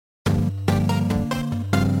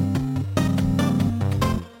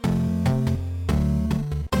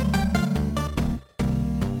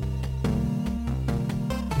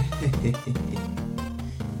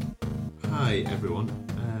Hey everyone,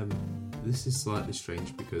 this is slightly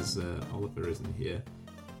strange because Oliver isn't here.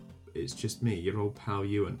 It's just me, your old pal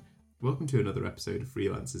Ewan. Welcome to another episode of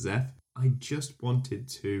Freelancers F. I just wanted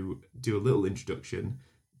to do a little introduction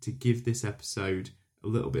to give this episode a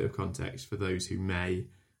little bit of context for those who may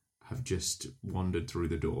have just wandered through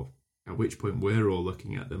the door. At which point we're all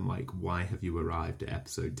looking at them like, why have you arrived at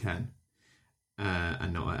episode 10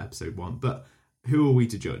 and not at episode 1? But who are we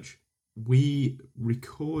to judge? We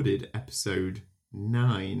recorded episode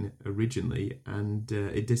 9 originally and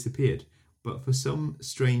it disappeared. But for some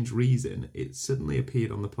strange reason, it suddenly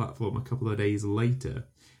appeared on the platform a couple of days later.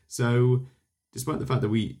 So, despite the fact that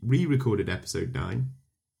we re-recorded episode 9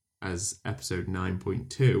 as episode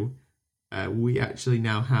 9.2, we actually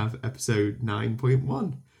now have episode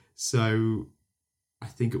 9.1. So, I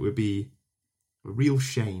think it would be a real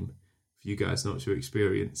shame for you guys not to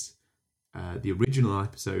experience the original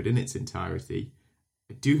episode in its entirety.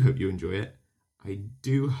 I do hope you enjoy it. I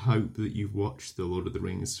do hope that you've watched the Lord of the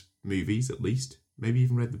Rings movies, at least. Maybe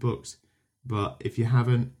even read the books. But if you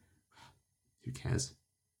haven't, who cares?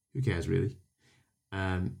 Who cares, really?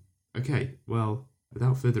 Okay, well,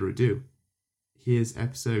 without further ado, here's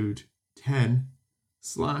episode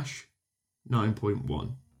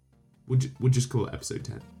 10/9.1. We'll just call it episode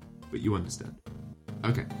 10, but you understand.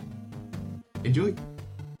 Okay. Enjoy!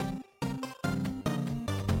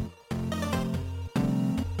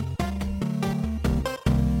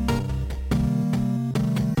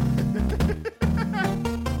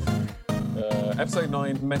 Episode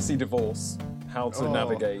 9, Messy Divorce. How to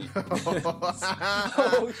navigate.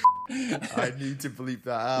 I need to bleep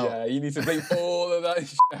that out. Yeah, you need to bleep all of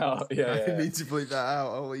that out. Yeah. I need to bleep that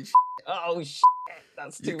out. Holy shit. Oh,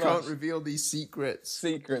 that's too much. You can't reveal these secrets.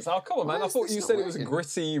 Secrets. Oh, come on, man. I thought you said it was a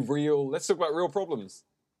gritty, real... Let's talk about real problems.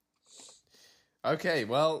 Okay,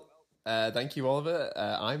 well, thank you, Oliver.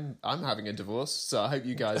 I'm having a divorce, so I hope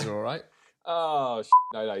you guys are all right. Oh,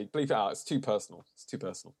 no, bleep it out. It's too personal.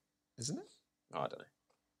 Isn't it? Oh, I don't know.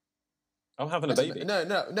 I'm having a baby.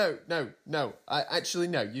 No. Actually,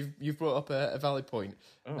 no. You've brought up a valid point.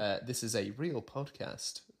 Oh. This is a real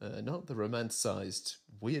podcast, not the romanticized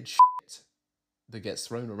weird shit that gets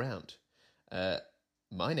thrown around.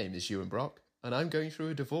 My name is Ewan Brock, and I'm going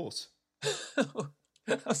through a divorce.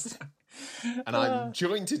 And I'm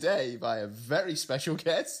joined today by a very special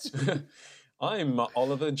guest. I'm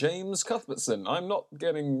Oliver James Cuthbertson. I'm not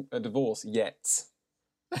getting a divorce yet.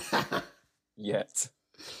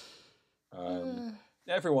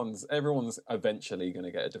 Everyone's eventually going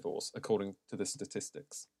to get a divorce, according to the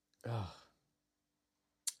statistics.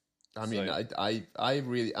 I mean, so, I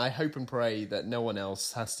hope and pray that no one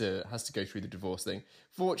else has to go through the divorce thing.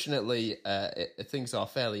 Fortunately, things are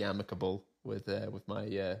fairly amicable with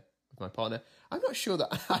my partner. I'm not sure that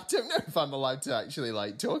I don't know if I'm allowed to actually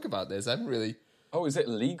talk about this. I haven't really. Oh, is it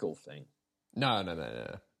a legal thing?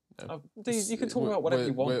 No. You can talk about whatever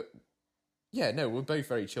you want. We're both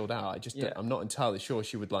very chilled out. I'm not entirely sure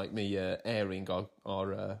she would like me airing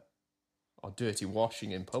our dirty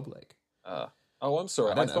washing in public. I'm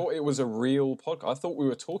sorry. I thought it was a real podcast. I thought we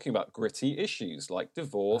were talking about gritty issues like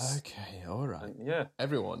divorce. Okay, all right. Yeah.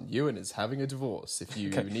 Everyone, Ewan is having a divorce. If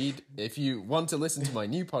you want to listen to my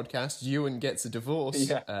new podcast, Ewan Gets a Divorce,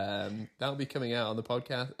 that'll be coming out on the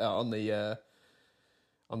podcast, on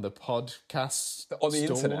the podcast on the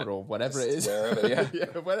store internet or whatever it is.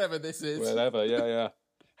 Wherever, wherever this is. Wherever, yeah.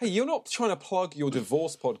 Hey, you're not trying to plug your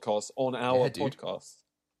divorce podcast on our podcast.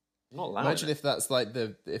 I'm not allowed. Imagine if that's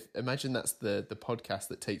imagine that's the podcast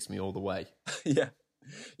that takes me all the way. Yeah.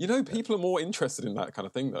 People are more interested in that kind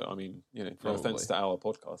of thing, though. I mean, no offense to our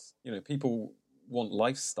podcast. People want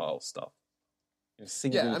lifestyle stuff.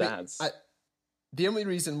 Single dads. The only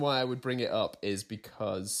reason why I would bring it up is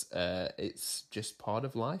because it's just part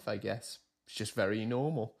of life, I guess. It's just very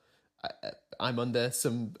normal. I'm under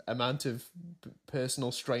some amount of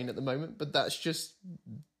personal strain at the moment, but that's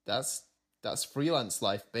freelance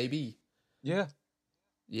life, baby. Yeah.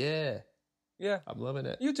 I'm loving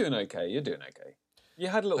it. You're doing okay. You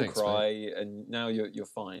had a little cry, and now you're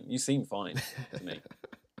fine. You seem fine to me.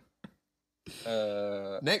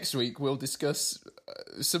 Next week we'll discuss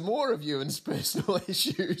some more of Ewan's personal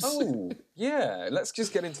issues. Oh, yeah. Let's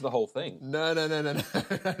just get into the whole thing. No.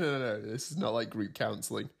 This is not like group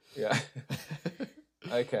counselling. Yeah.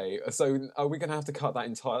 Okay, so are we going to have to cut that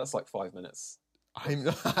entire... That's like 5 minutes. I'm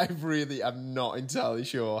not entirely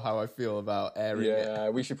sure how I feel about airing it. Yeah,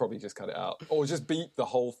 we should probably just cut it out. Or just beep the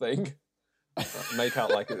whole thing. Make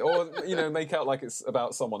out like it's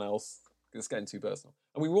about someone else. It's getting too personal.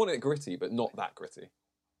 And we want it gritty, but not that gritty.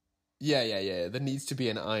 Yeah. There needs to be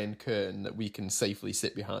an iron curtain that we can safely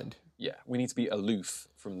sit behind. Yeah, we need to be aloof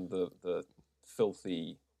from the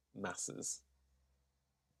filthy masses.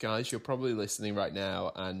 Guys, you're probably listening right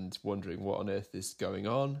now and wondering what on earth is going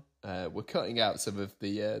on. We're cutting out some of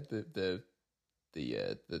the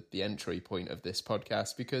entry point of this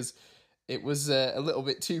podcast because it was a little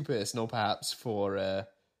bit too personal, perhaps for.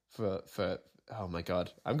 Oh my god,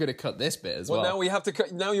 I'm going to cut this bit as well. Well, now we have to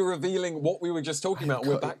cut. Now you're revealing what we were just talking about.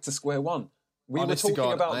 We're back to square one. We Honest were to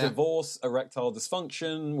talking God, about divorce, erectile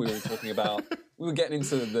dysfunction. We were talking about. We were getting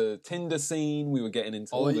into the Tinder scene. We were getting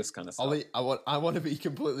into all this kind of stuff. Ollie, I want to be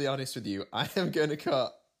completely honest with you. I am going to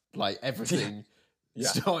cut like everything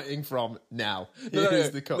starting from now. Here's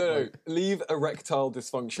the cut. No, leave erectile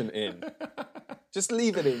dysfunction in. Just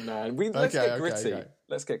leave it in, man. Let's get gritty. Okay.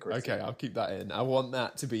 Let's get gritty. Okay, I'll keep that in. I want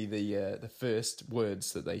that to be the first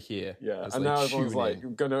words that they hear. Yeah, as and they now everyone's tune like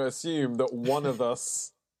in. going to assume that one of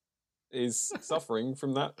us is suffering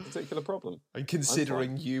from that particular problem. And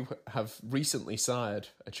considering you have recently sired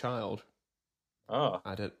a child,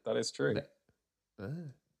 I don't. That is true.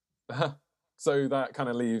 Ah. So that kind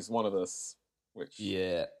of leaves one of us, which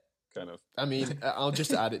kind of. I mean, I'll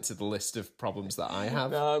just add it to the list of problems that I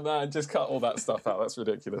have. No, man, just cut all that stuff out. That's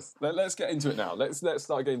ridiculous. Let's get into it now. Let's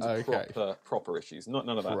start getting into proper issues. None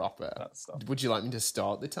of that that stuff. Would you like me to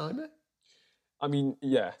start the timer? I mean,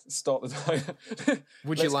 yeah, start the timer.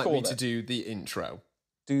 Would you like me to do the intro?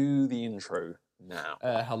 Do the intro now.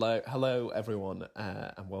 Hello, everyone,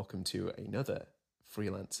 and welcome to another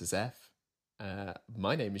Freelancers F.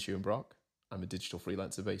 My name is Ewan Brock. I'm a digital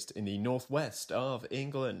freelancer based in the northwest of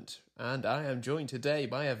England, and I am joined today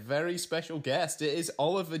by a very special guest. It is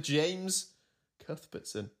Oliver James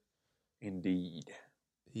Cuthbertson. Indeed.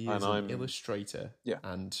 He is an illustrator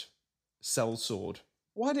and sellsword.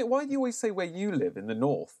 Why do you always say where you live in the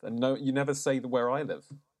north, and you never say where I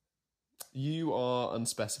live? You are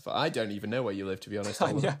unspecified. I don't even know where you live, to be honest.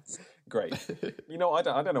 Yeah, great. You know, I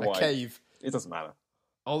don't know why. A cave. It doesn't matter.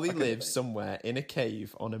 Ollie lives somewhere in a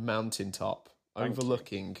cave on a mountaintop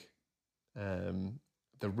overlooking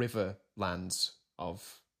the river lands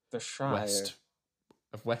of the Shire.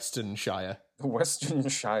 Western Shire. The Western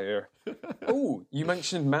Shire. Oh, you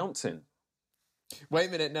mentioned mountain. Wait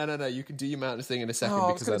a minute, no. You can do your mountain thing in a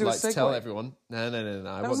second because I'd like to tell everyone. No.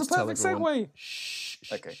 I want to tell everyone. Segue. Shh.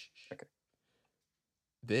 Okay.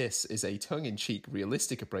 This is a tongue-in-cheek,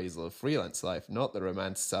 realistic appraisal of freelance life, not the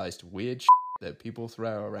romanticized weird that people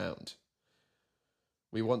throw around.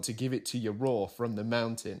 We want to give it to you raw from the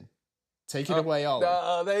mountain. Take it away, Ollie.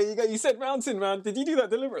 There you go. You said mountain, man. Did you do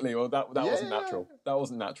that deliberately, or that wasn't natural? That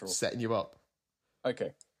wasn't natural. Setting you up.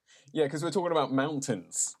 Okay. Yeah, because we're talking about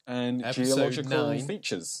mountains and geological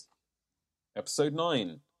features. Episode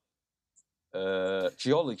 9.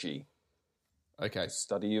 Geology. Okay.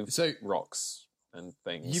 Study of rocks and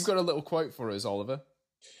things. You've got a little quote for us, Oliver.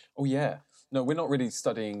 Oh, yeah. No, we're not really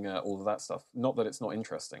studying all of that stuff. Not that it's not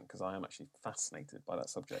interesting, because I am actually fascinated by that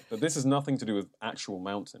subject. But this has nothing to do with actual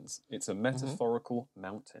mountains. It's a metaphorical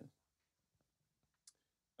mountain.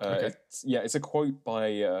 Okay. It's a quote by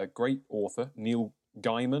a great author, Neil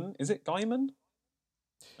Gaiman. Is it Gaiman?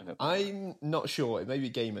 I'm not sure. It may be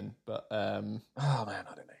Gaiman, but oh man,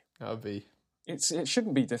 I don't know. That would be. It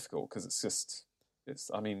shouldn't be difficult because it's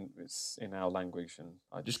in our language, and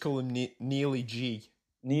I just call him Neely G.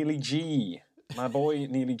 Neely G, my boy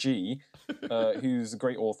Neely G, who's a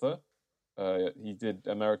great author. He did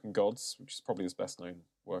American Gods, which is probably his best known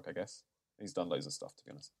work, I guess. He's done loads of stuff, to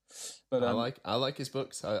be honest. But I like his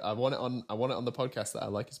books. I want it on the podcast that I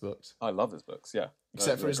like his books. I love his books, yeah.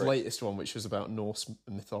 Except for his latest one, which was about Norse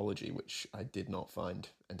mythology, which I did not find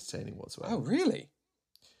entertaining whatsoever. Oh, really?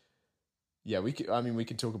 Yeah, we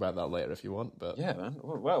could talk about that later if you want, but yeah, man.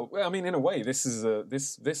 Well, I mean, in a way, this is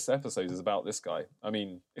this episode is about this guy. I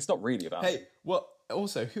mean, it's not really about. Hey, well,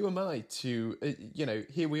 also, who am I to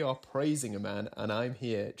here we are praising a man, and I'm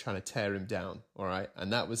here trying to tear him down. All right,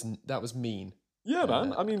 and that was mean. Yeah,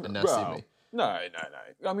 man. I mean, no. I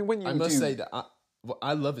mean, when you I must say that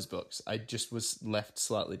I love his books. I just was left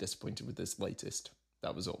slightly disappointed with this latest.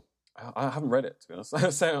 That was all. I haven't read it, to be honest.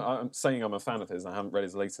 I'm saying I'm a fan of his, and I haven't read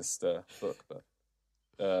his latest book, but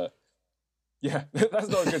yeah, that's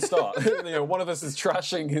not a good start. One of us is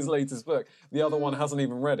trashing his latest book. The other one hasn't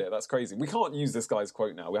even read it. That's crazy. We can't use this guy's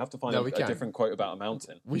quote now. We have to find a different quote about a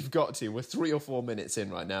mountain. We've got to. We're 3 or 4 minutes in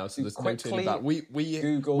right now, so there's no turning back. We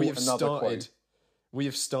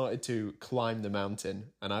have started to climb the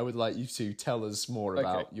mountain, and I would like you to tell us more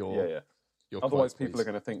about your Otherwise, people are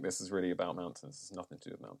going to think this is really about mountains. It's nothing to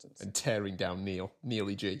do with mountains. And tearing down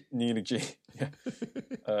Neely G. Neely G,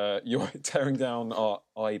 yeah. You're tearing down our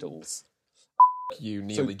idols. You,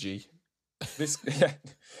 Neely G. This, yeah,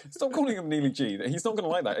 stop calling him Neely G. He's not going to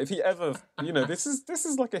like that. If he ever, this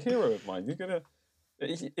is like a hero of mine.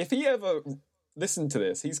 If he ever listened to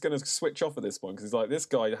this, he's going to switch off at this point because he's like, this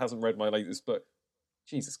guy hasn't read my latest book.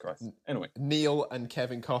 Jesus Christ. Anyway, Neil and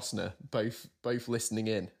Kevin Costner both listening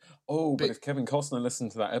in. Oh, but if Kevin Costner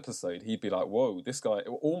listened to that episode, he'd be like, "Whoa, this guy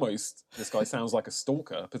sounds like a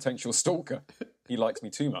stalker, potential stalker. He likes me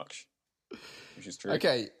too much," which is true.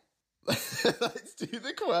 Okay. Let's do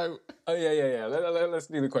the quote. Oh, yeah. Let's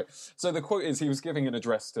do the quote. So the quote is, he was giving an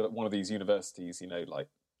address to one of these universities,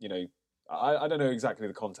 I don't know exactly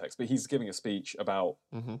the context, but he's giving a speech about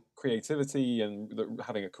creativity and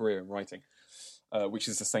having a career in writing, which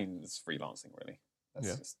is the same as freelancing, really.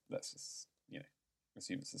 Let's just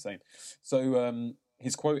assume it's the same. So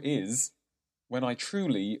his quote is, "When I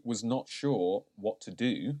truly was not sure what to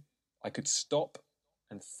do, I could stop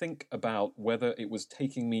and think about whether it was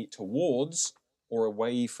taking me towards or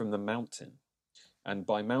away from the mountain." And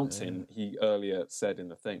by mountain, he earlier said in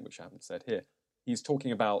the thing, which I haven't said here, he's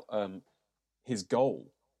talking about his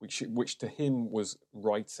goal, which to him was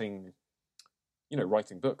writing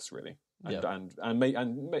books, really, and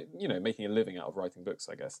making a living out of writing books,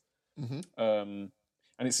 I guess.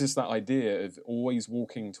 And it's just that idea of always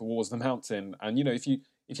walking towards the mountain. And if you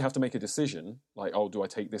have to make a decision, like, oh, do I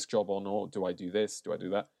take this job on, or do I do this, do I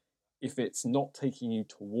do that? If it's not taking you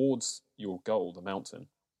towards your goal, the mountain,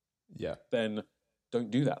 then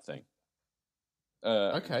don't do that thing.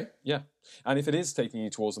 Okay. Yeah. And if it is taking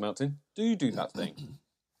you towards the mountain, do that thing.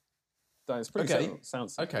 That is pretty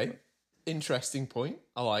sounds okay. Interesting point.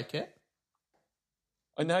 I like it.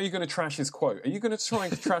 And now you're going to trash his quote. Are you going to try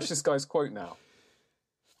and trash this guy's quote now?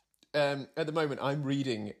 At the moment, I'm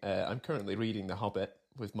currently reading The Hobbit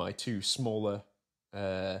with my two smaller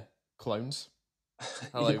clones.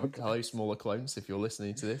 Hello, smaller clones. If you're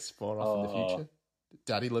listening to this far off in the future,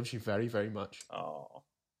 Daddy loves you very, very much. Oh,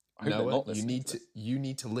 Noah, you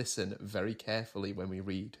need to listen very carefully when we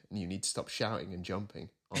read, and you need to stop shouting and jumping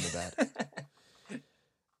on the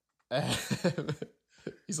bed.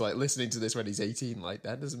 He's like listening to this when he's 18. Like,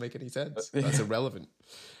 that doesn't make any sense. That's irrelevant.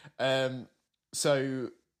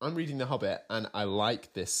 So I'm reading The Hobbit, and I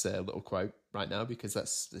like this little quote right now because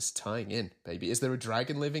that's tying in, baby. Is there a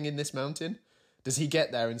dragon living in this mountain? Does he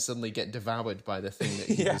get there and suddenly get devoured by the thing that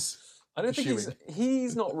he was I don't pursuing? think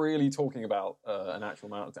he's not really talking about an actual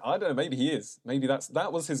mountain. I don't know, maybe he is. Maybe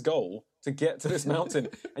that was his goal, to get to this mountain.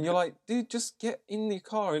 And you're like, dude, just get in the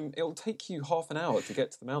car and it'll take you half an hour to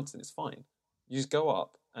get to the mountain. It's fine. You just go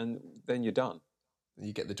up and then you're done.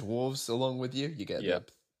 You get the dwarves along with you. You get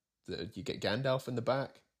you get Gandalf in the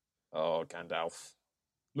back. Oh, Gandalf.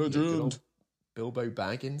 Legend. Bilbo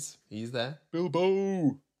Baggins. He's there.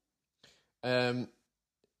 Bilbo.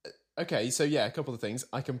 Okay, so yeah, a couple of things.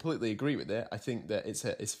 I completely agree with it. I think that it's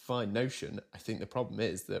a fine notion. I think the problem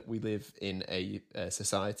is that we live in a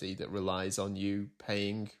society that relies on you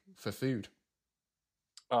paying for food.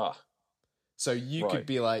 So you could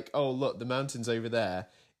be like, oh, look, the mountain's over there.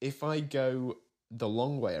 If I go the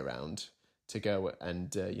long way around to go and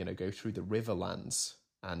go through the riverlands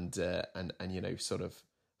and sort of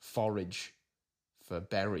forage for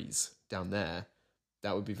berries down there,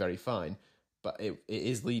 that would be very fine. But it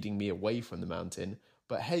is leading me away from the mountain.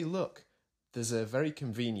 But hey, look, there's a very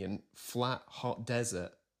convenient, flat, hot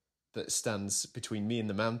desert that stands between me and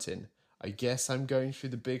the mountain. I guess I'm going through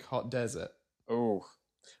the big, hot desert. Oh,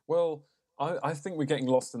 well, I think we're getting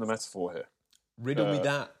lost in the metaphor here. Riddle me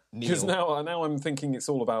that, Neil. Because now I'm thinking it's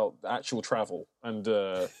all about actual travel, and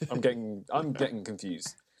I'm getting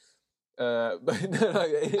confused. But no,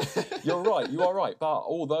 you're right. You are right. But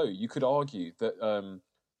although you could argue that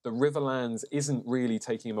the Riverlands isn't really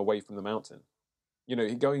taking him away from the mountain.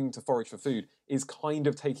 Going to forage for food is kind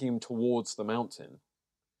of taking him towards the mountain.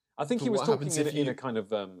 I think he was talking in a kind of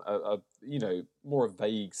more a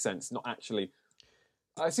vague sense, not actually.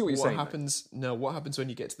 I see what you're saying. What happens when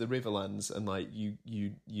you get to the Riverlands and like you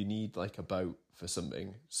need like a boat for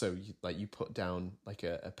something? So you put down like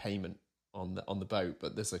a payment on the boat,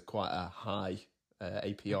 but there's quite a high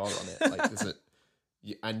APR on it. Like there's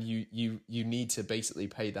and you need to basically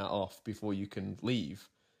pay that off before you can leave.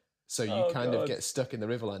 So you of get stuck in the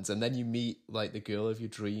Riverlands, and then you meet like the girl of your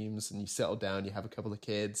dreams, and you settle down, you have a couple of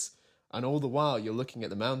kids, and all the while you're looking at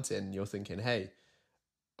the mountain, you're thinking, hey,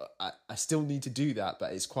 I still need to do that,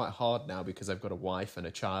 but it's quite hard now because I've got a wife and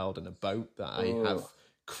a child and a boat that I have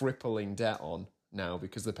crippling debt on now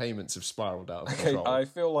because the payments have spiraled out of control. I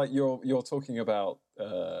feel like you're talking about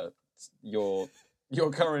your your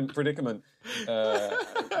current predicament.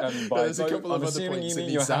 And by There's a couple I'm of other assuming points you that mean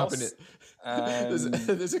needs your to happen. house.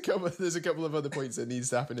 There's a couple of other points that needs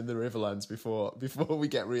to happen in the Riverlands before we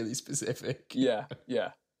get really specific. Yeah.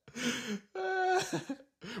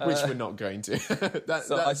 Which we're not going to. That's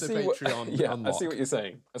a Patreon unlock. I see what you're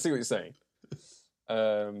saying.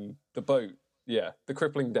 The boat, the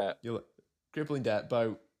crippling debt. Crippling debt,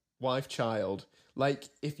 boat, wife, child. Like,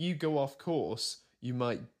 if you go off course, you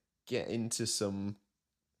might get into some,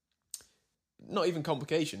 not even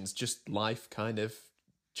complications, just life kind of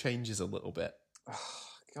changes a little bit.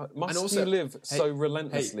 God, must you live so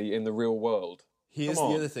relentlessly in the real world? Here's the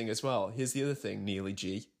other thing as well. Here's the other thing, Neely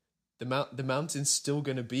G. The mountain's still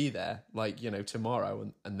going to be there, like,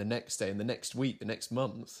 tomorrow and the next day and the next week, the next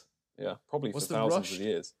month. Yeah, probably for thousands of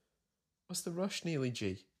years. What's the rush, Neely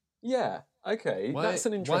G? Yeah, okay, that's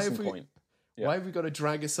an interesting point. Yeah. Why have we got to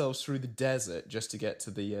drag ourselves through the desert just to get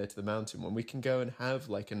to the mountain when we can go and have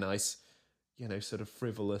like a nice, sort of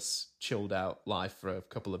frivolous, chilled out life for a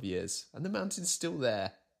couple of years, and the mountain's still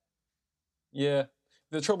there? Yeah,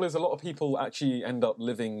 the trouble is a lot of people actually end up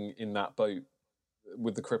living in that boat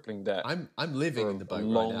with the crippling debt. I'm living in the boat a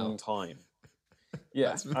right long now. time.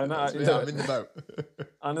 Yeah, I'm in the boat.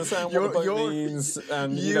 I understand what the boat means,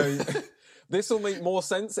 and this will make more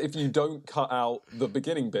sense if you don't cut out the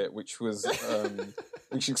beginning bit, which was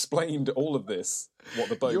which explained all of this, what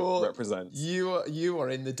the boat represents. You are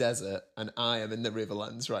in the desert, and I am in the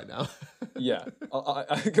Riverlands right now. Yeah,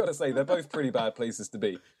 I gotta say they're both pretty bad places to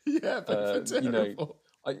be. Yeah, but terrible.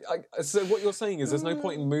 So what you're saying is there's no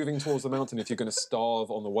point in moving towards the mountain if you're going to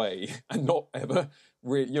starve on the way and not ever.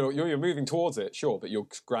 You're moving towards it, sure, but you're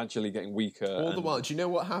gradually getting weaker. All the while, do you know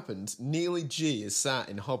what happened? Neely G is sat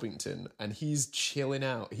in Hobbiton and he's chilling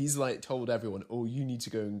out. He's like told everyone, "Oh, you need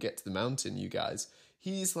to go and get to the mountain, you guys."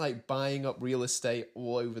 He's like buying up real estate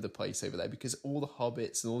all over the place over there because all the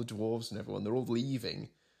hobbits and all the dwarves and everyone, they're all leaving.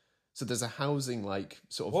 So there's a housing like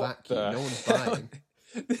sort of vacuum. No one's buying.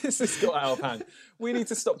 This has got out of hand. We need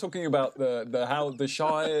to stop talking about the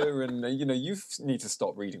Shire, and you need to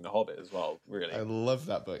stop reading The Hobbit as well. Really, I love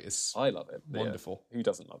that book. I love it. Wonderful. Yeah. Who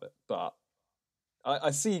doesn't love it? But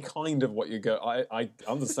I see kind of what you go. I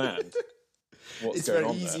understand. It's very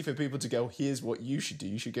easy for people to go, "Here's what you should do.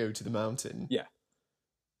 You should go to the mountain." Yeah,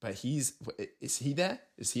 but is he there?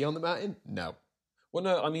 Is he on the mountain? No. Well,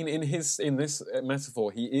 no. I mean, in this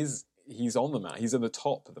metaphor, he's on the mountain. He's at the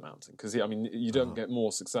top of the mountain because you don't get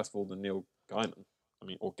more successful than Neil Gaiman.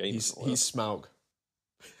 Or Gaiman. He's Smaug.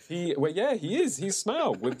 He is. He's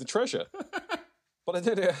Smaug with the treasure. But I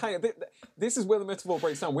don't know. Hey, this is where the metaphor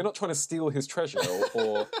breaks down. We're not trying to steal his treasure,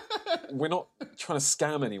 or we're not trying to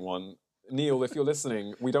scam anyone. Neil, if you're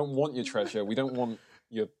listening, we don't want your treasure. We don't want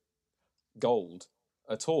your gold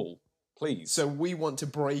at all. Please. So we want to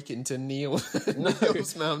break into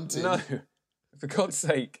Neil's mountain. No, for God's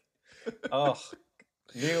sake. Oh,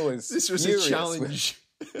 Neil is. This was furious a challenge.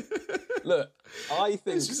 Look, I think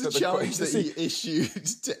this was a challenge that he issued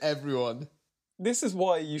to everyone. This is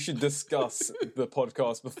why you should discuss the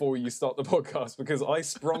podcast before you start the podcast, because I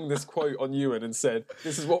sprung this quote on Ewan and said,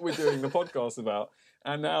 "This is what we're doing the podcast about,"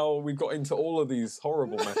 and now we've got into all of these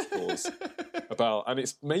horrible metaphors about, and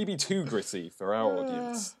it's maybe too gritty for our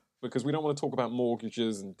audience because we don't want to talk about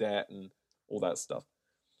mortgages and debt and all that stuff.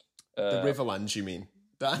 The Riverlands, you mean?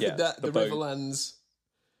 The Riverlands.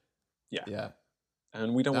 Yeah.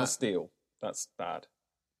 And we don't want to steal. That's bad.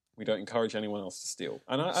 We don't encourage anyone else to steal.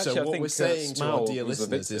 And I what think we're saying to our dear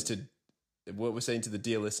listeners is the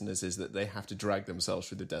dear listeners is that they have to drag themselves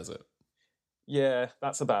through the desert. Yeah,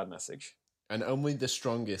 that's a bad message. And only the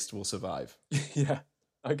strongest will survive. Yeah,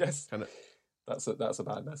 I guess that's a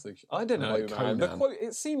bad message. I don't know, man. The quote,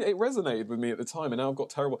 it resonated with me at the time, and now I've got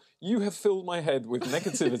terrible. You have filled my head with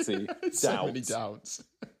negativity, so many doubts.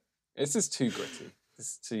 This is too gritty.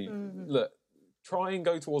 Look. Try and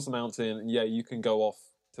go towards the mountain, and you can go off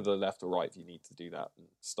to the left or right if you need to do that, and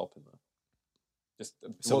stop in there.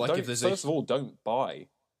 First of all,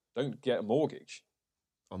 don't get a mortgage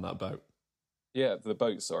on that boat. Yeah, the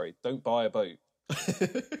boat. Sorry, don't buy a boat.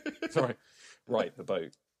 Sorry, right, the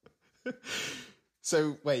boat.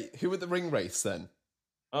 So wait, who are the ring wraiths then?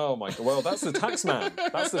 Oh my god! Well, that's the tax man.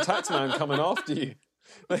 That's the tax man coming after you.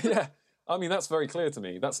 But yeah, I mean that's very clear to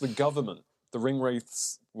me. That's the government. The ring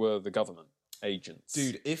wraiths were the government agents.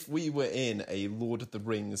 Dude, if we were in a Lord of the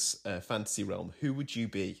Rings fantasy realm, who would you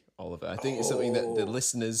be, Oliver? I think it's something that the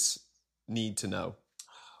listeners need to know.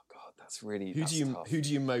 Oh god, that's really tough. Who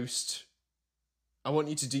do you most? I want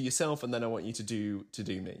you to do yourself, and then I want you to do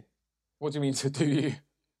me. What do you mean to do you?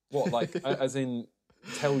 What, like as in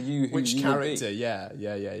tell you who which you character? Would be? Yeah.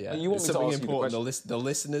 You want it's me something to ask important. You the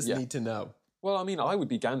listeners need to know. Well, I mean, I would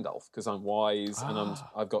be Gandalf because I'm wise and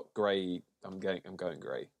Ah. I've got grey. I'm going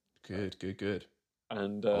grey. Good.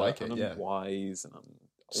 And I like and it, I'm yeah. wise and I'm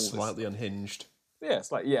all this Slightly stuff. unhinged. Yeah,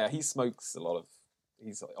 it's like he smokes a lot of.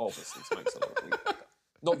 He's like, obviously smokes a lot of weed.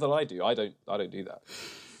 Not that I do. I don't do that.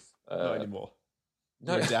 Not anymore.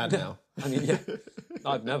 No, You're a dad now. I mean, yeah,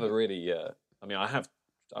 I've never really. I mean, I have.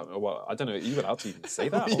 Well, I don't know. Are you allowed to even say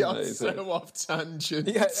that? We Or are is so it- off tangent.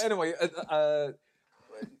 Yeah. Anyway,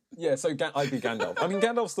 yeah. So I'd be Gandalf. I mean,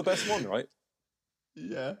 Gandalf's the best one, right?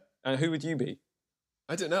 Yeah. And who would you be?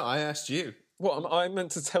 I don't know. I asked you. What am I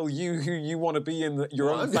meant to tell you who you want to be in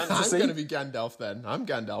your own I'm fantasy? going to be Gandalf then. I'm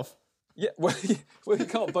Gandalf. Yeah. Well, you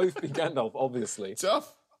can't both be Gandalf, obviously.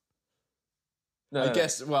 Tough. No, I no.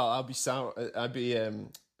 guess. Well, I'll be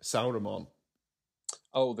Sauron.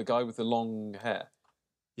 Oh, the guy with the long hair.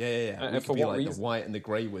 Yeah. And We for could be what like reason? the white and the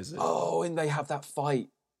grey wizard. Oh, and they have that fight.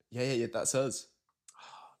 Yeah. That's us.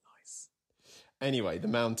 Oh, nice. Anyway, the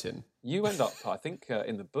mountain. You end up, I think,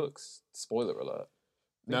 in the books. Spoiler alert.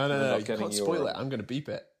 No. you end up You getting can't your- spoil it. I'm going to beep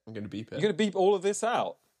it. You're going to beep all of this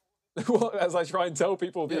out as I try and tell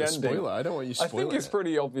people the Yeah, ending. spoiler. I don't want you I spoiling think it's it.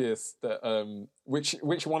 pretty obvious that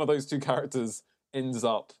which one of those two characters ends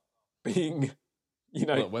up being, you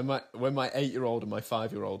know. Look, when my 8-year-old and my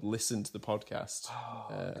 5-year-old listen to the podcast, Oh,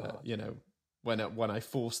 God. you know, when I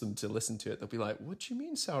force them to listen to it, they'll be like, "What do you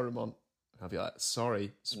mean, Sauron?" I'll be like,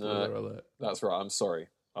 "Sorry, spoiler alert." That's right. I'm sorry.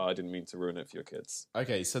 I didn't mean to ruin it for your kids.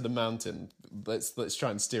 Okay, so the mountain. Let's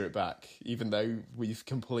try and steer it back, even though we've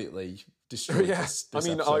completely destroyed Yeah, this I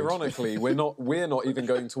mean, episode. ironically, we're not even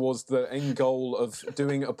going towards the end goal of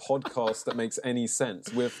doing a podcast that makes any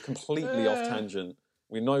sense. We're completely off tangent.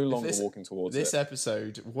 We're no longer This- walking towards This it.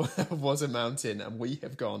 episode was a mountain, and we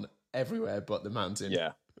have gone everywhere but the mountain.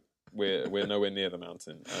 Yeah, we're nowhere near the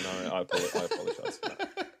mountain, and I apologize for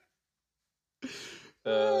that.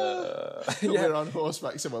 Yeah. We're on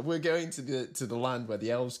horseback somewhere. We're going to the land where the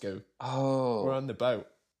elves go. We're Oh, on the boat.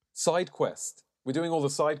 side quest. We're doing all the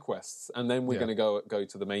side quests, and then we're Yeah. going to go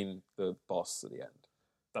to the boss at the end.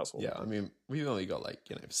 That's what. Yeah, I mean, we've only got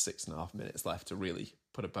 6.5 minutes left to really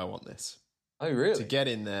put a bow on this. Oh, really? To get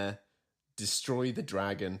in there, destroy the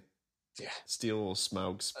dragon, Yeah. steal all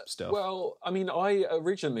Smaug's stuff. Well, I mean, I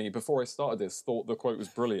originally, before I started this, thought the quote was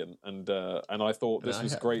brilliant, and I thought this And I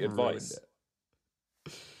was have great ruined advice. it.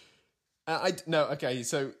 No, okay,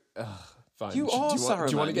 so fine. You Do are want- do you want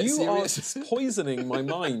to Saruman. get You serious? are poisoning my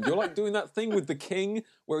mind. You're like doing that thing with the king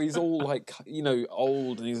where he's all like,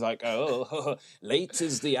 old, and he's like, "Oh, late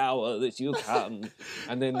is the hour that you come,"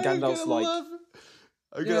 and then Gandalf's like,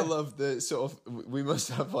 I'm Yeah. gonna love the sort of. We must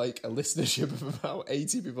have a listenership of about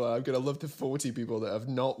 80 people. I'm gonna love the 40 people that have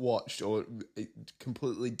not watched or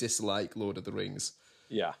completely dislike Lord of the Rings.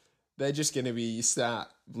 "Yeah, They're just gonna be sat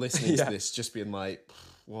listening Yeah. to this, just being like,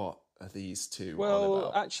 "What are these two on well,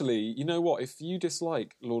 about?" actually, you know what? If you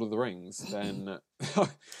dislike Lord of the Rings, then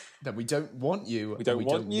That we don't want you. we don't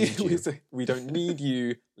want you. need you. We don't need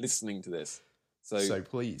you listening to this. So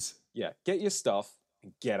please, Yeah, get your stuff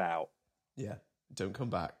and get out. yeah, don't come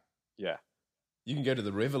back. Yeah. You can go to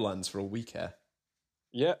the Riverlands for a week here.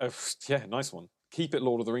 Yeah, yeah, nice one. Keep it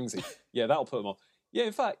Lord of the Ringsy. Yeah, that'll put them off. Yeah,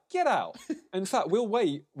 in fact, get out. In fact, we'll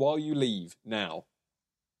wait while you leave now.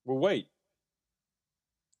 We'll wait.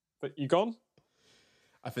 But you gone?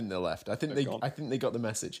 I think they're left. I think They're they. gone. I think they got the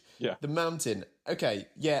message. Yeah. The mountain. Okay.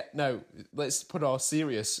 Yeah. No. Let's put our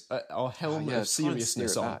our helm Yeah, of try and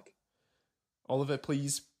seriousness steer it on. back. Oliver,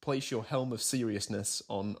 please place your helm of seriousness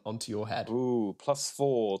onto your head. Ooh,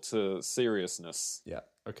 +4 to seriousness. Yeah.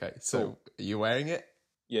 Okay. So Cool. are you wearing it?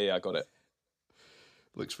 Yeah, I got it.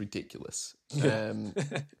 Looks ridiculous.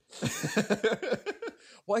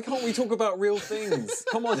 Why can't we talk about real things?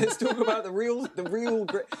 Come on, let's talk about the real.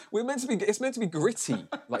 We're meant to be. It's meant to be gritty,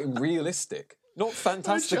 like realistic, not I'm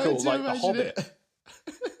fantastical, trying to like The imagine Hobbit. it.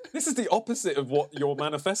 This is the opposite of what your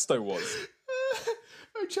manifesto was.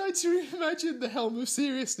 I'm trying to imagine the helm of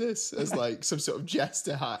seriousness as some sort of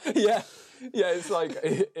jester hat. Yeah, it's like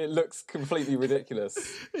it looks completely ridiculous.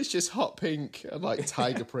 It's just hot pink and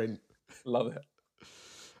tiger print. Love it.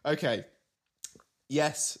 Okay.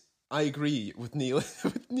 Yes, I agree with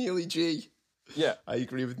Neely G. Yeah, I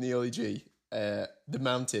agree with Neely G. The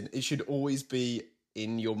mountain, it should always be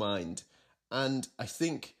in your mind. And I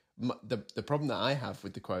think the problem that I have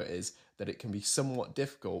with the quote is that it can be somewhat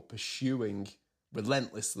difficult pursuing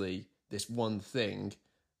relentlessly this one thing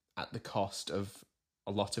at the cost of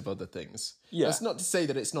a lot of other things. Yeah. That's not to say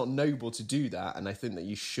that it's not noble to do that, and I think that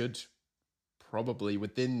you should probably,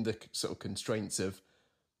 within the sort of constraints of,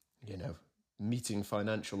 meeting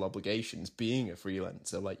financial obligations, being a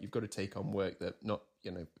freelancer, you've got to take on work that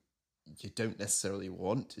you don't necessarily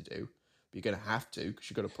want to do. but you're going to have to because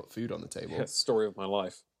you've got to put food on the table. Yeah, story of my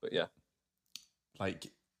life. But yeah. Like,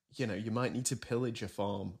 you know, you might need to pillage a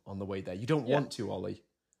farm on the way there. You don't want to, Ollie,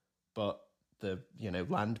 but the, you know,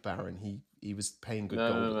 land baron, he was paying good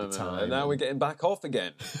gold at the time. No. Now we're getting back off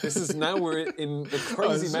again. This is now we're in the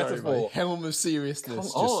crazy metaphor. My helm of seriousness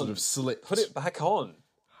just sort of slipped. Put it back on.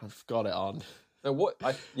 I've got it on. Now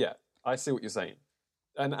I see what you're saying.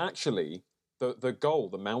 And actually, the goal,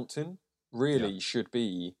 the mountain, really should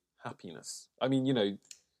be happiness. I mean, you know,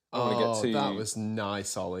 I want to get to... that was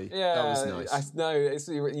nice, Ollie. Yeah, that was nice.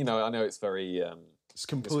 I know it's very... it's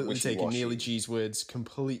completely taking Neely G's words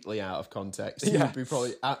completely out of context. Yeah. He'd be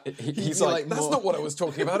probably... He's like, that's not what I was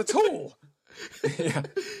talking about at all. Yeah.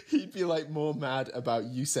 He'd be like more mad about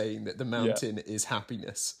you saying that the mountain is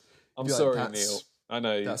happiness. I'm sorry, Neil. I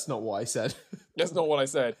know. That's not what I said. That's not what I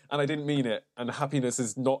said. And I didn't mean it. And happiness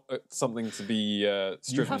is not something to be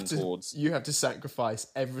striven towards. You have to sacrifice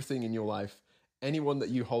everything in your life. Anyone that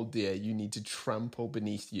you hold dear, you need to trample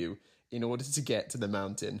beneath you in order to get to the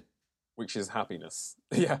mountain. Which is happiness.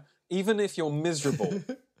 Yeah. Even if you're miserable,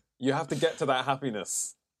 you have to get to that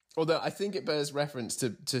happiness. Although I think it bears reference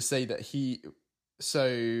to say that he...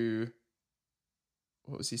 So...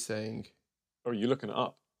 What was he saying? Oh, are you looking it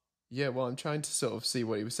up? Yeah, well, I'm trying to sort of see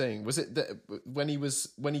what he was saying. Was it that when he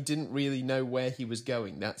didn't really know where he was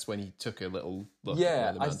going, that's when he took a little look at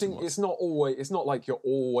where the mountain I think was? it's not like you're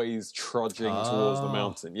always trudging towards the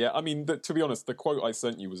mountain. Yeah, I mean, to be honest, the quote I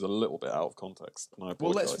sent you was a little bit out of context, and I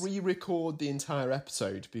apologize. Well, let's re-record the entire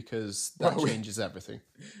episode because that changes everything.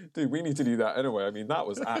 Dude, we need to do that anyway. I mean, that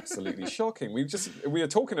was absolutely shocking. We are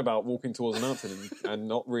talking about walking towards the mountain and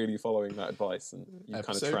not really following that advice, and you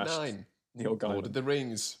Episode kind of trashed 9, Neil Gaiman. Lord of the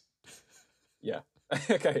Rings. Yeah.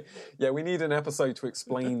 Okay. Yeah, we need an episode to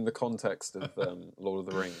explain the context of Lord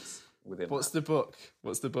of the Rings within What's the book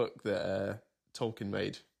that Tolkien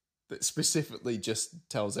made that specifically just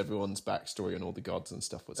tells everyone's backstory and all the gods and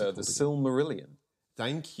stuff? What's it called? The Silmarillion.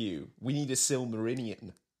 Thank you. We need a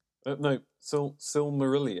Silmarillion. No,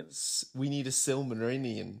 Silmarillion. We need a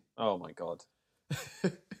Silmarillion. Oh my god.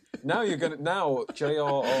 Now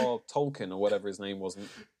J.R.R. Tolkien or whatever his name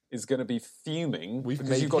is going to be fuming. We've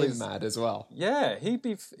made him mad as well. Yeah, he'd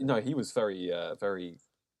be... he was very, very,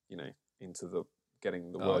 into the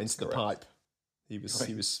getting the words into correct. The pipe. He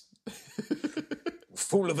was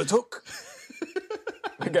Fool of a took.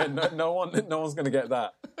 Again, no one's going to get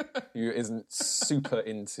that. Who isn't super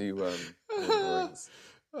into Lord of the Rings.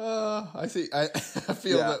 I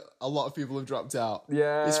feel that a lot of people have dropped out.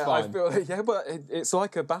 Yeah, it's fine. But it's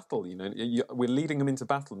like a battle. We're leading them into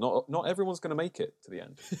battle. Not everyone's going to make it to the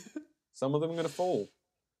end. Some of them are going to fall.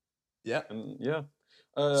 Yeah, and yeah.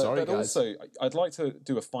 Sorry, but guys. Also, I'd like to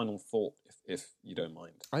do a final thought, if you don't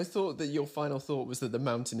mind. I thought that your final thought was that the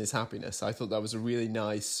mountain is happiness. I thought that was a really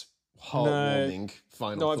nice, heartwarming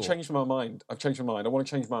final thought. No, I've changed my mind. I want to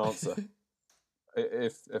change my answer.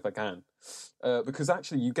 If I can, because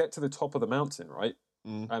actually you get to the top of the mountain, right?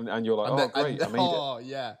 And you're like, great, I made it. Oh,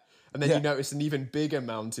 yeah. And then you notice an even bigger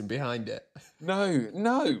mountain behind it.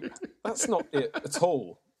 No, that's not it at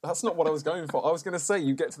all. That's not what I was going for. I was going to say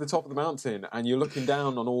you get to the top of the mountain and you're looking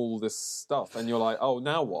down on all this stuff and you're like, oh,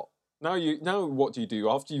 now what? Now what do you do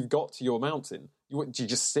after you've got to your mountain? Do you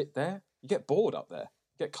just sit there? You get bored up there.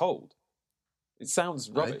 You get cold. It sounds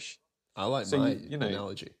rubbish. I like my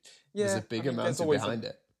analogy. Yeah, there's a bigger mountain behind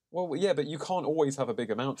it. Well, yeah, but you can't always have a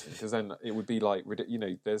bigger mountain because then it would be like,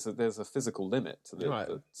 there's a physical limit to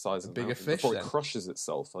the size of the mountain fish, before it crushes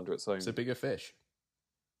itself under its own. It's a bigger fish.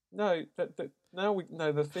 No,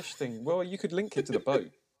 the fish thing. Well, you could link it to the boat.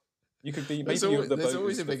 You could be there's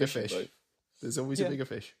always a bigger fish. There's always a bigger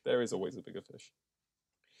fish. There is always a bigger fish.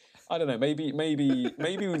 I don't know. Maybe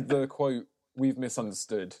with the quote we've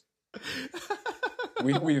misunderstood.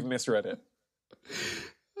 We've misread it.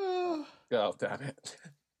 Oh, damn it.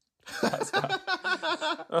 That's bad.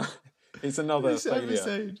 It's another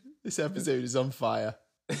failure. This episode is on fire.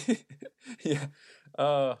 Yeah.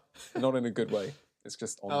 Not in a good way. It's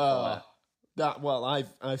just on fire.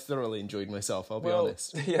 I've thoroughly enjoyed myself, I'll be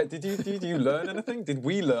honest. Yeah, did you learn anything? Did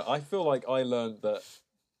we learn? I feel like I learned that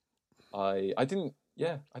I didn't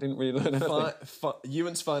really learn anything.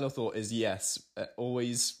 Ewan's final thought is yes,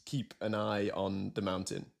 always keep an eye on the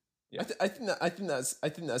mountain. Yeah. I think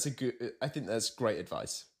that's great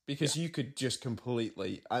advice because you could just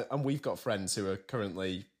completely and we've got friends who are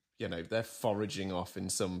currently they're foraging off in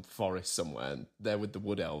some forest somewhere and they're with the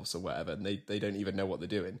wood elves or whatever and they don't even know what they're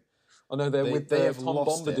doing. Oh no, they're with Tom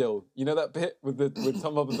Bombadil. You know that bit with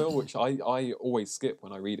Tom Bombadil, which I always skip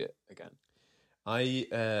when I read it again.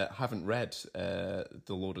 I haven't read The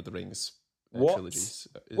Lord of the Rings What? trilogies.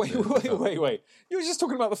 Wait. You were just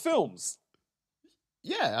talking about the films.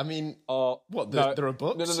 Yeah, I mean, No, there are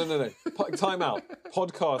books? No. Time out.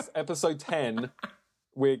 Podcast episode 10.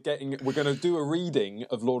 We're going to do a reading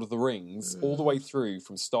of Lord of the Rings all the way through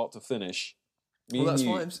from start to finish.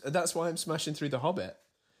 That's why I'm smashing through The Hobbit,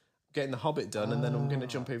 getting The Hobbit done, and then I'm going to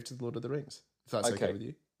jump over to The Lord of the Rings. If that's okay with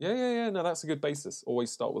you. Yeah. No, that's a good basis.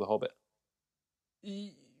 Always start with The Hobbit.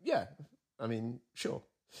 Yeah, I mean, sure.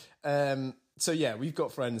 So yeah, we've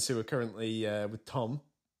got friends who are currently with Tom.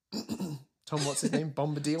 Tom, what's his name?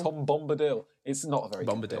 Bombadil? Tom Bombadil. It's not a very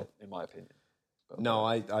good Bombadil, film, in my opinion. But, no,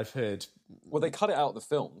 I've heard. Well, they cut it out of the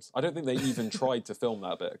films. I don't think they even tried to film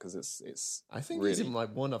that bit because it's. I think really... he's in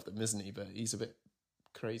like one of them, isn't he? But he's a bit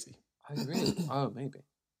crazy. Oh, really? Oh, maybe.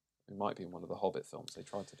 It might be in one of the Hobbit films. They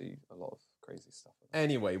tried to do a lot of crazy stuff.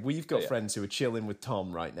 Anyway, we've got friends who are chilling with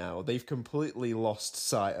Tom right now. They've completely lost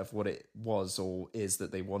sight of what it was or is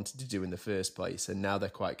that they wanted to do in the first place, and now they're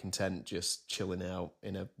quite content just chilling out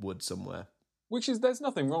in a wood somewhere. Which is, there's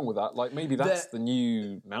nothing wrong with that. Like, maybe that's the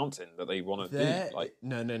new mountain that they want to do. Like,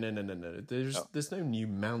 no. There's no new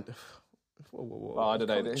mountain. Whoa. Oh, I don't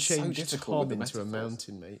know. It's so change difficult Tom with the into a metaphors.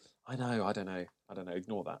 mountain, mate. I don't know.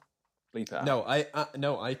 Ignore that. Bleep it out.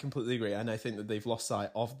 No, I completely agree, and I think that they've lost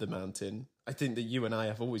sight of the mountain. I think that you and I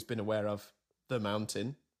have always been aware of the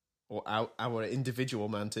mountain, or our individual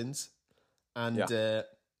mountains, and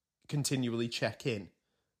continually check in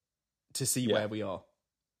to see where we are.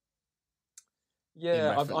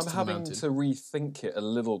 Yeah, I'm having to rethink it a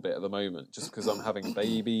little bit at the moment, just because I'm having a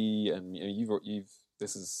baby, and you've already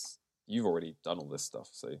done all this stuff,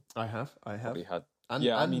 so I have had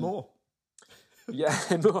and more. Yeah,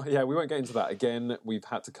 we won't get into that again. We've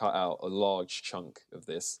had to cut out a large chunk of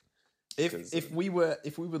this. If we were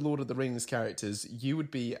Lord of the Rings characters, you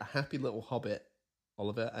would be a happy little hobbit,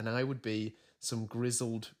 Oliver, and I would be some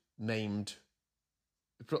grizzled named,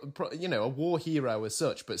 a war hero as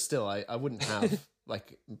such. But still, I wouldn't have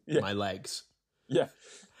like my legs. Yeah,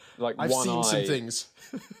 like I've one seen eye. some things.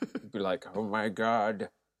 Be like, oh my god,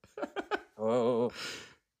 oh,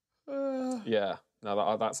 yeah.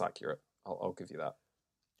 No, that's accurate. I'll give you that.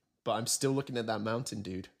 But I'm still looking at that mountain,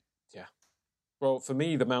 dude. Yeah. Well, for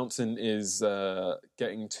me, the mountain is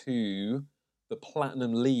getting to the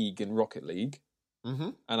Platinum League in Rocket League,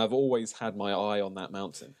 and I've always had my eye on that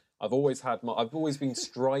mountain. I've always been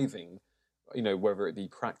striving, whether it be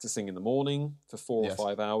practicing in the morning for 4 or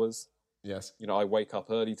 5 hours. Yes. I wake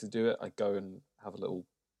up early to do it. I go and have a little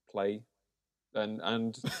play, and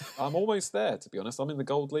I'm almost there. To be honest, I'm in the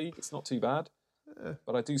Gold League. It's not too bad.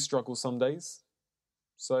 But I do struggle some days.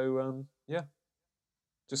 So,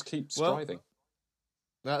 just keep striving.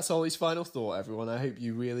 Well, that's Ollie's final thought, everyone. I hope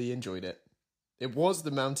you really enjoyed it. It was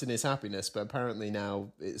the mountain is happiness, but apparently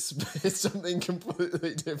now it's something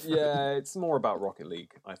completely different. Yeah, it's more about Rocket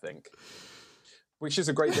League, I think. Which is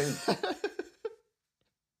a great thing.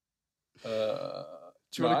 Do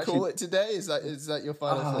you want to call it today? Is that your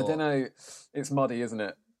final thought? I don't know. It's muddy, isn't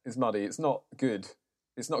it? It's muddy. It's not good.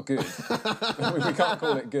 It's not good. We can't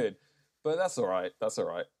call it good. But that's all right. It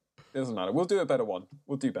doesn't matter. We'll do a better one.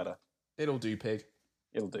 We'll do better. It'll do, pig.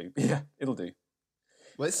 It'll do. Yeah, it'll do.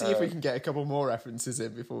 Let's see if we can get a couple more references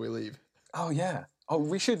in before we leave. Oh, yeah. Oh,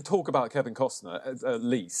 we should talk about Kevin Costner, at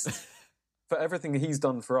least. For everything he's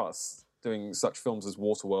done for us, doing such films as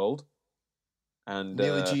Waterworld. And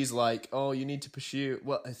Neely G's like, oh, you need to pursue...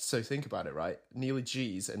 Well, so think about it, right? Neely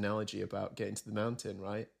G's analogy about getting to the mountain,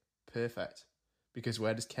 right? Perfect. Because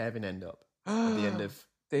where does Kevin end up? At the end of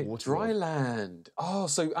Waterworld. Dry land. Oh,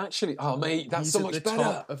 so actually... Oh, mate, that's so much better. He's at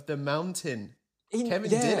the top of the mountain. Kevin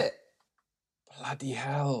did it. Bloody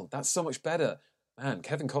hell. That's so much better. Man,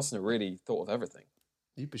 Kevin Costner really thought of everything.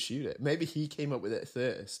 He pursued it. Maybe he came up with it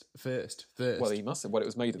first. Well, he must have. Well, it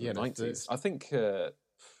was made in the 90s. First. I think,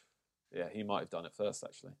 he might have done it first,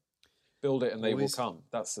 actually. Build it and they will come.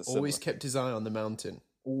 That's the always kept his eye on the mountain.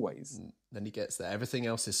 Always. And then he gets there. Everything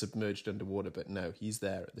else is submerged underwater, but no, he's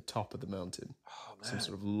there at the top of the mountain. Oh, man. Some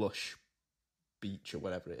sort of lush beach or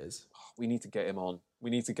whatever it is. Oh, we need to get him on. We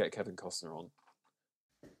need to get Kevin Costner on.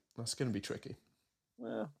 That's going to be tricky.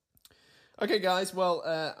 Yeah. Okay, guys. Well,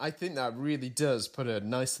 I think that really does put a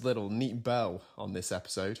nice little neat bow on this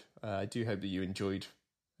episode. I do hope that you enjoyed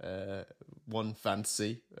one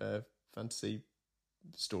fantasy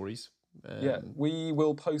stories. We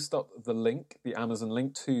will post up the Amazon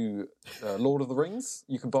link to Lord of the Rings.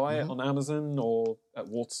 You can buy it on Amazon or at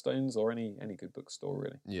Waterstones or any good bookstore,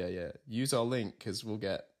 really. Yeah. Use our link because we'll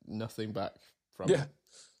get nothing back from it.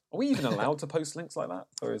 Are we even allowed to post links like that?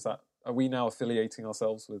 Or are we now affiliating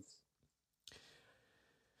ourselves with...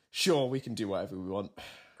 Sure, we can do whatever we want.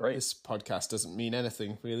 Great. This podcast doesn't mean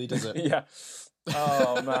anything, really, does it? Yeah.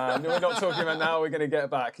 Oh, man. We're not talking about now. We're going to get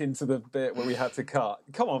back into the bit where we had to cut.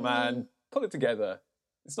 Come on, man. Pull it together.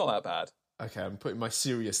 It's not that bad. Okay, I'm putting my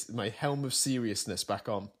helm of seriousness back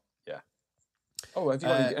on. Yeah. Oh, have you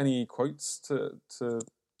got any quotes to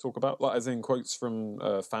talk about? Like, as in quotes from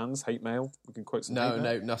fans, hate mail? We can quote some hate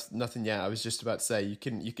mail? Nothing yet. I was just about to say, you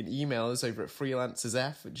can email us over at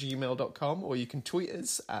freelancersf@gmail.com, or you can tweet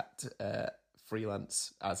us at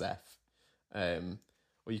freelanceasf.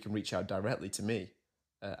 Or you can reach out directly to me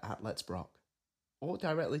at Let's Brock, or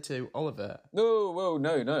directly to Oliver. No.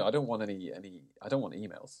 I don't want any. I don't want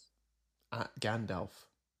emails. At Gandalf.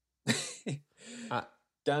 At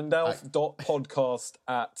Gandalf.podcast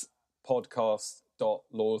at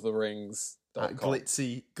podcast.lordoftheRings.com. At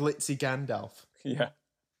Glitzy Gandalf. Yeah.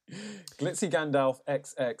 Glitzy Gandalf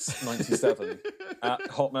XX97 at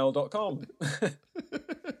hotmail.com.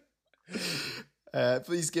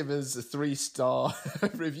 Please give us a 3-star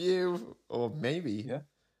review, or maybe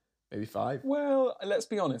 5. Well, let's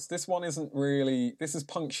be honest. This one isn't really. This is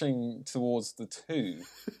punching towards the 2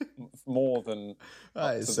 more than.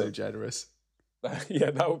 That is so generous.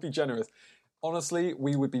 Yeah, that would be generous. Honestly,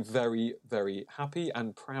 we would be very, very happy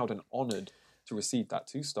and proud and honoured to receive that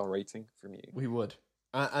 2-star rating from you. We would.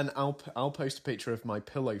 And I'll post a picture of my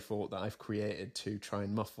pillow fort that I've created to try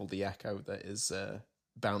and muffle the echo that is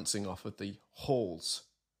bouncing off of the halls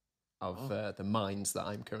of the mines that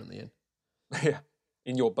I'm currently in. Yeah,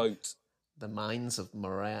 in your boat. The mines of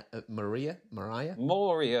Moria. You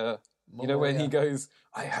know, when he goes,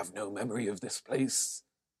 I have no memory of this place.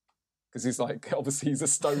 Because he's like, obviously he's a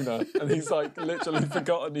stoner, and he's like literally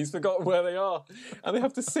forgotten. He's forgotten where they are. And they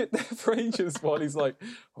have to sit there for ages while he's like,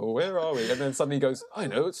 oh, where are we? And then suddenly he goes, I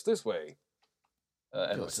know, it's this way.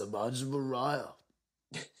 Anyway. Got some mines of Moria.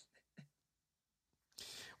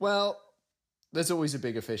 Well, there's always a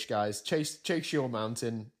bigger fish, guys. Chase your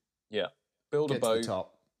mountain. Yeah. Build a boat. To the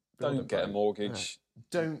top. Don't get a mortgage.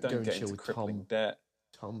 Don't go and get chill into with crippling debt.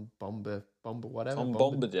 Tom whatever. Tom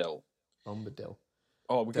Bombadil. Bombadil.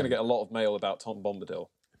 Oh, we're going to get a lot of mail about Tom Bombadil.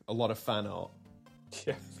 A lot of fan art.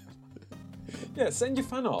 Yeah. Yeah, send your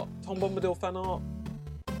fan art. Tom Bombadil fan art.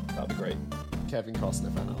 That'd be great. Kevin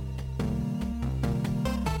Costner fan art.